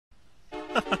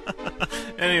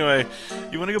Anyway,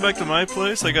 you want to go back to my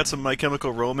place? I got some My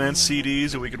Chemical Romance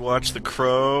CDs, and we could watch The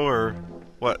Crow, or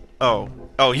what? Oh,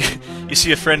 you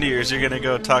see a friend of yours. You're gonna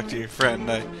go talk to your friend.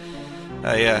 My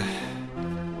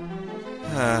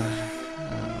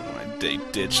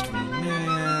date ditched me,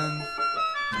 man.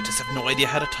 I just have no idea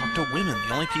how to talk to women.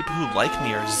 The only people who like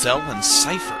me are Zell and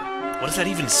Cypher. What does that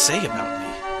even say about me?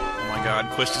 Oh my God,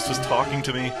 Quistis was talking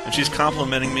to me, and she's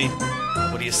complimenting me.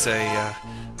 What do you say?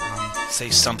 Say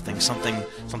something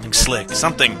slick. Say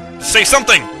something!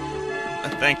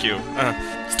 Thank you.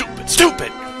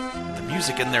 Stupid! The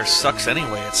music in there sucks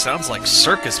anyway. It sounds like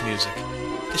circus music.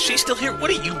 Is she still here?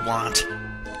 What do you want?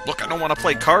 Look, I don't want to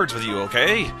play cards with you,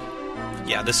 okay?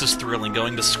 Yeah, this is thrilling,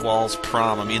 going to Squall's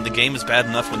prom. I mean, the game is bad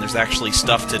enough when there's actually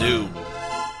stuff to do.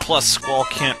 Plus, Squall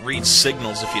can't read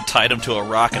signals if you tied him to a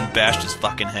rock and bashed his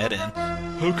fucking head in.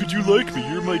 How could you like me?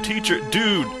 You're my teacher.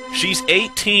 Dude, she's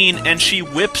 18 and she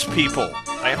whips people.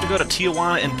 I have to go to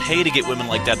Tijuana and pay to get women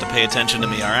like that to pay attention to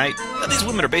me, alright? These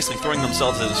women are basically throwing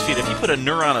themselves at his feet. If you put a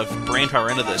neuron of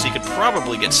brainpower into this, he could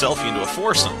probably get Selfie into a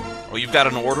foursome. Oh, you've got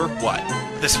an order? What?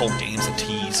 This whole game's a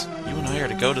tease. You and I are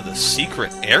to go to the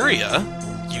secret area?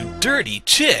 You dirty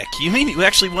chick! You mean you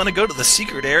actually want to go to the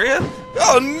secret area?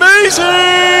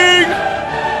 Amazing!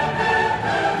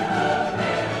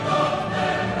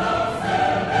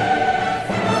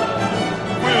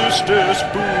 Quistis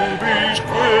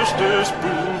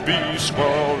boobies,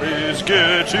 Squall is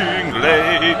getting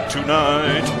late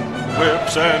tonight.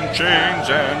 Whips and chains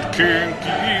and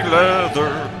kinky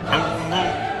leather.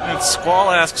 And Squall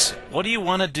asks, what do you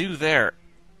want to do there?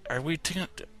 Are we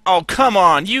Oh, come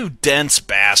on, you dense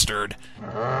bastard!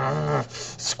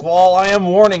 Squall, I am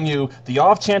warning you. The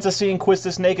off chance of seeing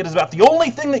Quistis naked is about the only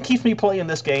thing that keeps me playing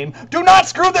this game. Do not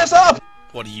screw this up!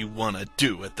 What do you want to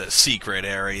do at the secret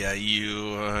area?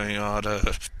 I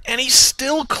oughta... And he's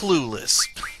still clueless.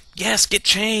 Yes, get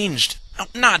changed. Oh,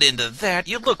 not into that.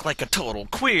 You look like a total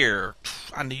queer.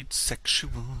 I need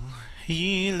sexual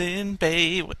healing,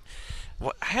 babe.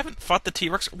 What? I haven't fought the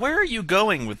T-Rex. Where are you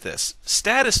going with this?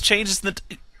 Status changes the...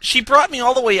 She brought me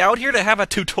all the way out here to have a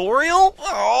tutorial?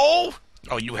 Oh,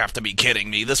 you have to be kidding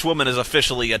me. This woman is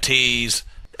officially a tease.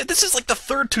 This is like the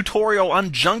third tutorial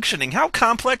on junctioning. How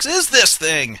complex is this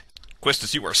thing?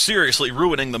 Quistis, you are seriously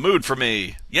ruining the mood for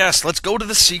me. Yes, let's go to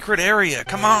the secret area.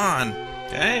 Come on.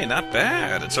 Hey, not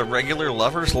bad. It's a regular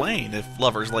Lover's Lane, if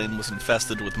Lover's Lane was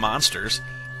infested with monsters.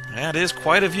 That is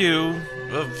quite a view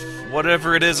of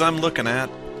whatever it is I'm looking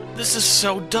at. This is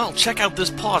so dull. Check out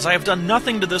this pause. I have done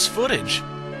nothing to this footage.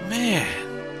 Man,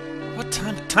 what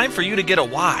time for you to get a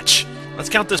watch? Let's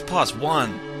count this pause.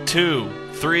 1, 2,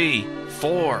 3,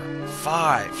 4,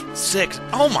 5, 6.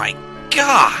 Oh my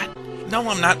God! No,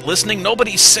 I'm not listening.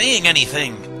 Nobody's saying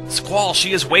anything. Squall,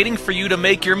 she is waiting for you to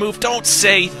make your move. Don't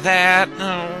say that.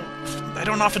 No, I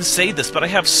don't often say this, but I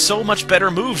have so much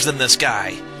better moves than this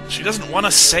guy. She doesn't want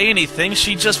to say anything.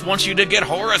 She just wants you to get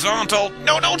horizontal.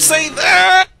 No, don't say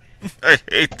that! I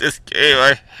hate this game.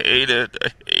 I hate it.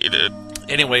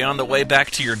 Anyway, on the way back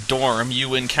to your dorm,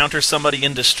 you encounter somebody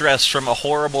in distress from a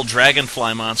horrible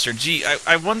dragonfly monster. Gee,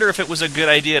 I wonder if it was a good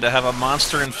idea to have a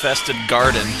monster-infested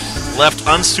garden left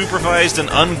unsupervised and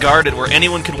unguarded where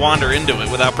anyone could wander into it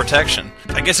without protection.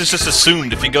 I guess it's just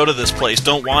assumed if you go to this place,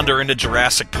 don't wander into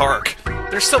Jurassic Park.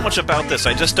 There's so much about this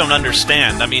I just don't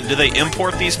understand. I mean, do they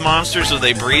import these monsters? Do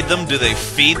they breed them? Do they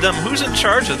feed them? Who's in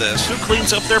charge of this? Who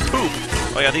cleans up their poop?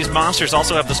 Oh yeah, these monsters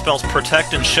also have the spells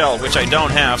Protect and Shell, which I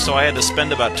don't have, so I had to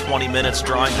spend about 20 minutes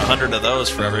drawing 100 of those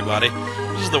for everybody.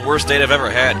 This is the worst date I've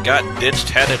ever had. Got ditched,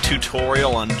 had a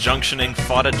tutorial on junctioning,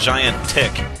 fought a giant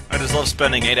tick. I just love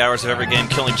spending 8 hours of every game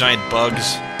killing giant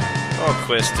bugs. Oh,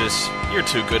 Quistis, you're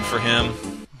too good for him.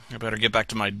 I better get back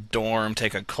to my dorm,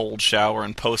 take a cold shower,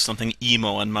 and post something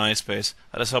emo on MySpace.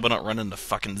 I just hope I don't run into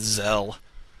fucking Zell.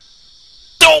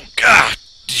 Oh, God!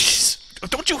 Jeez.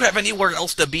 Don't you have anywhere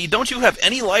else to be? Don't you have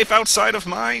any life outside of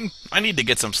mine? I need to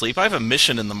get some sleep. I have a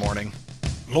mission in the morning.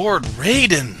 Lord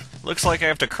Raiden! Looks like I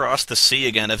have to cross the sea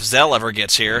again if Zell ever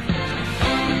gets here. Now,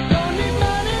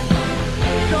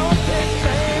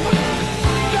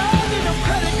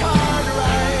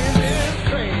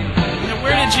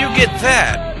 where did you get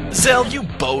that? Zell, you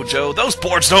bojo, those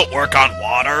boards don't work on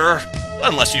water!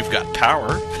 Unless you've got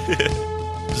power.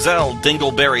 Zell,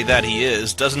 dingleberry that he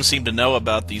is, doesn't seem to know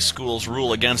about the school's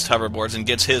rule against hoverboards and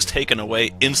gets his taken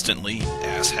away instantly,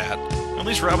 asshat. At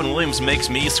least Robin Williams makes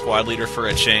me squad leader for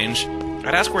a change.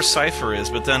 I'd ask where Cypher is,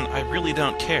 but then I really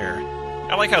don't care.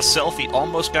 I like how Selfie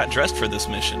almost got dressed for this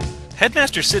mission.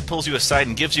 Headmaster Sid pulls you aside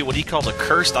and gives you what he calls a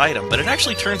cursed item, but it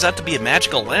actually turns out to be a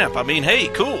magical lamp. I mean, hey,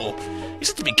 cool. You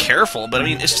just have to be careful, but I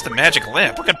mean, it's just a magic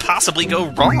lamp. What could possibly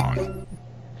go wrong?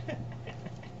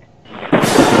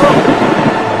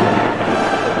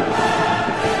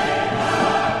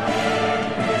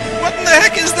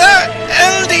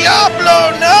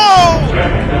 Diablo, no!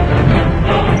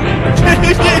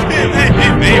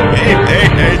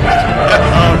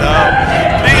 Oh no.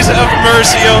 Please have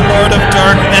mercy, O Lord of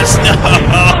Darkness. No.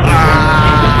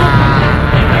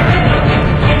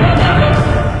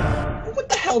 What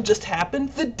the hell just happened?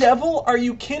 The devil? Are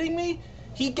you kidding me?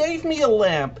 He gave me a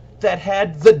lamp that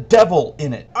had the devil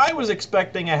in it. I was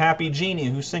expecting a happy genie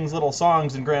who sings little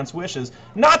songs and grants wishes,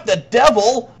 not the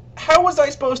devil! How was I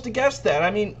supposed to guess that?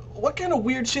 I mean, what kind of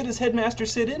weird shit is Headmaster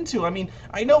Sid into? I mean,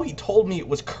 I know he told me it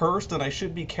was cursed and I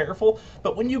should be careful,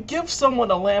 but when you give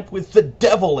someone a lamp with the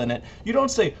devil in it, you don't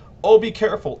say, oh, be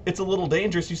careful, it's a little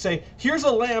dangerous. You say, here's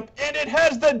a lamp and it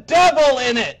has the devil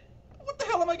in it! What the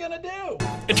hell am I gonna do?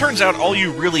 It turns out all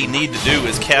you really need to do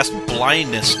is cast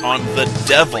blindness on the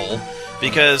devil,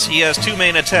 because he has two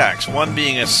main attacks, one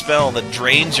being a spell that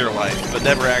drains your life but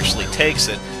never actually takes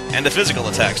it, and a physical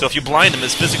attack. So if you blind him,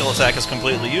 his physical attack is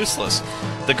completely useless.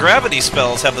 The gravity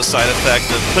spells have the side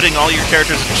effect of putting all your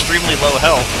characters at extremely low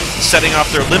health, setting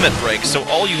off their limit break, so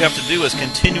all you have to do is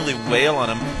continually wail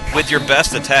on him with your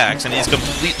best attacks, and he's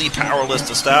completely powerless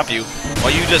to stop you,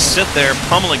 while you just sit there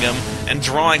pummeling him and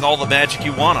drawing all the magic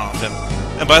you want off him.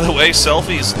 And by the way,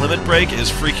 Selfie's limit break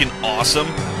is freaking awesome.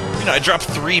 You know, I dropped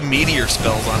 3 meteor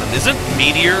spells on him. Isn't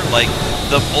meteor, like,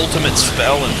 the ultimate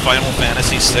spell in Final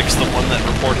Fantasy VI, the one that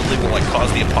reportedly will, like,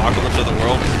 cause the apocalypse of the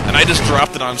world? And I just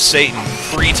dropped it on Satan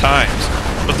 3 times.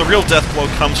 But the real death blow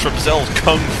comes from Zell's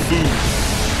Kung Fu.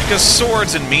 Because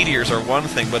swords and meteors are one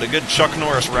thing, but a good Chuck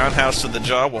Norris roundhouse to the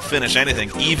jaw will finish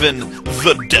anything, even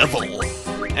the devil.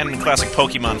 And in classic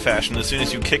Pokemon fashion, as soon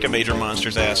as you kick a major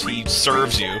monster's ass, he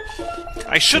serves you.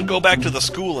 I should go back to the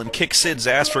school and kick Sid's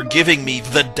ass for giving me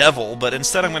the devil, but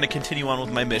instead I'm going to continue on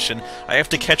with my mission. I have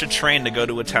to catch a train to go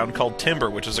to a town called Timber,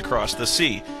 which is across the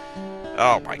sea.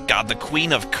 Oh my god, the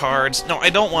Queen of Cards. No, I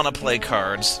don't want to play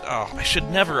cards. Oh, I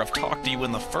should never have talked to you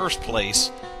in the first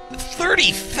place.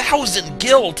 30,000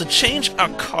 gil to change a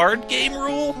card game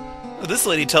rule? This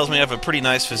lady tells me I have a pretty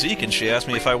nice physique, and she asked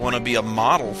me if I want to be a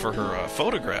model for her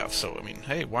photograph, so, I mean,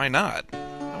 hey, why not?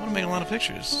 I want to make a lot of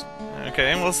pictures.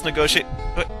 Okay, well, let's negotiate.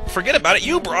 But forget about it,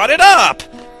 you brought it up!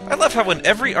 I love how in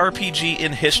every RPG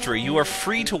in history, you are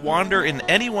free to wander in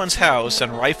anyone's house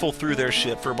and rifle through their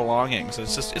shit for belongings.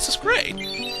 It's just great.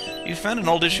 You found an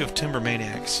old issue of Timber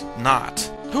Maniacs. Not.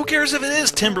 Who cares if it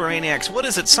is Timber Maniacs? What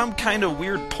is it, some kind of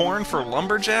weird porn for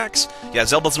lumberjacks? Yeah,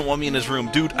 Zell doesn't want me in his room.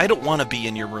 Dude, I don't want to be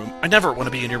in your room. I never want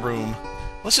to be in your room.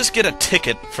 Let's just get a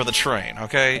ticket for the train,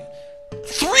 okay?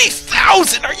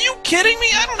 3,000? Are you kidding me?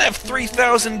 I don't have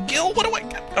 3,000 gil. What do I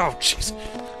get? Oh, jeez.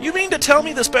 You mean to tell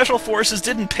me the Special Forces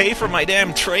didn't pay for my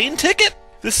damn train ticket?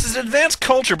 This is advanced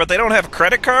culture, but they don't have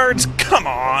credit cards? Come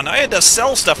on, I had to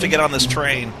sell stuff to get on this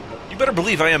train. You better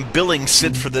believe I am billing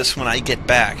Sid for this when I get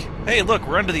back. Hey, look,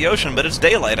 we're under the ocean, but it's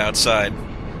daylight outside.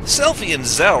 Selfie and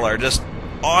Zell are just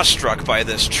awestruck by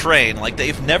this train, like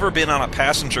they've never been on a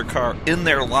passenger car in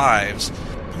their lives.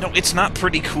 No, it's not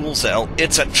pretty cool, Zell.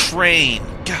 It's a train.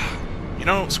 God. You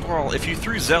know, Squirrel, if you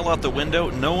threw Zell out the window,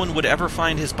 no one would ever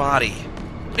find his body.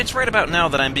 It's right about now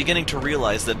that I'm beginning to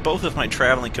realize that both of my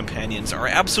traveling companions are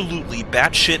absolutely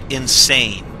batshit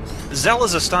insane. Zell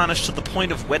is astonished to the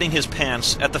point of wetting his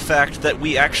pants at the fact that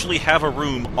we actually have a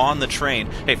room on the train.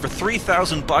 Hey, for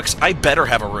 3,000 bucks, I better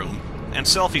have a room. And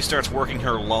Selfie starts working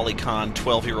her lolicon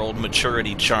 12-year-old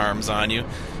maturity charms on you,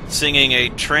 singing a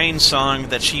train song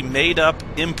that she made up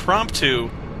impromptu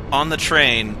on the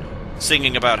train,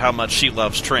 singing about how much she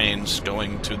loves trains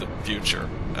going to the future.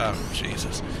 Oh,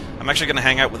 Jesus. I'm actually going to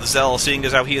hang out with Zell, seeing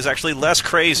as how he is actually less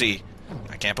crazy.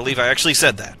 I can't believe I actually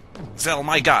said that. Zell,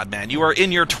 my god, man, you are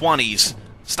in your 20s.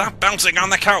 Stop bouncing on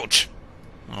the couch!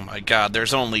 Oh my god,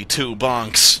 there's only 2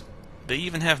 bunks. They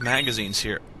even have magazines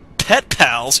here. Pet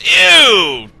pals?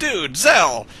 Ew! Dude,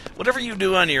 Zell! Whatever you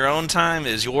do on your own time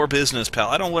is your business, pal.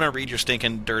 I don't want to read your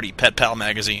stinking, dirty Pet Pal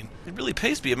magazine. It really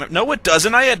pays to be a member. No, it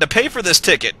doesn't. I had to pay for this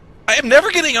ticket. I am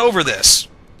never getting over this.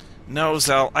 No,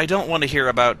 Zell, I don't want to hear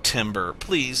about Timber.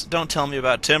 Please, don't tell me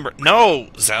about Timber. No,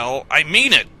 Zell, I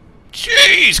mean it.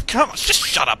 Jeez, come on, just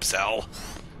shut up, Zell.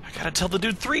 I gotta tell the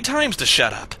dude 3 times to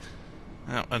shut up.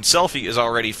 Oh, and Selfie is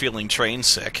already feeling train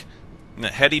sick.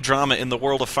 Heady drama in the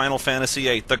world of Final Fantasy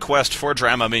VIII, the quest for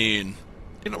Dramamine.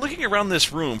 You know, looking around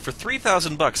this room, for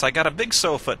 3,000 bucks, I got a big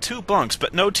sofa, 2 bunks,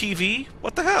 but no TV?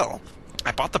 What the hell?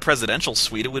 I bought the presidential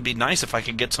suite. It would be nice if I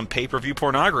could get some pay-per-view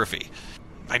pornography.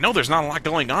 I know there's not a lot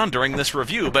going on during this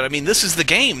review, but I mean, this is the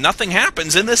game. Nothing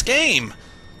happens in this game.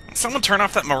 Someone turn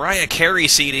off that Mariah Carey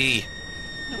CD.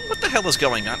 What the hell is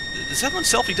going on? Zell and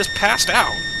Selfie just passed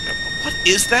out. What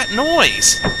is that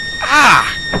noise?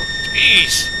 Ah!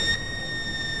 Jeez.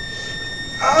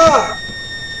 Ah!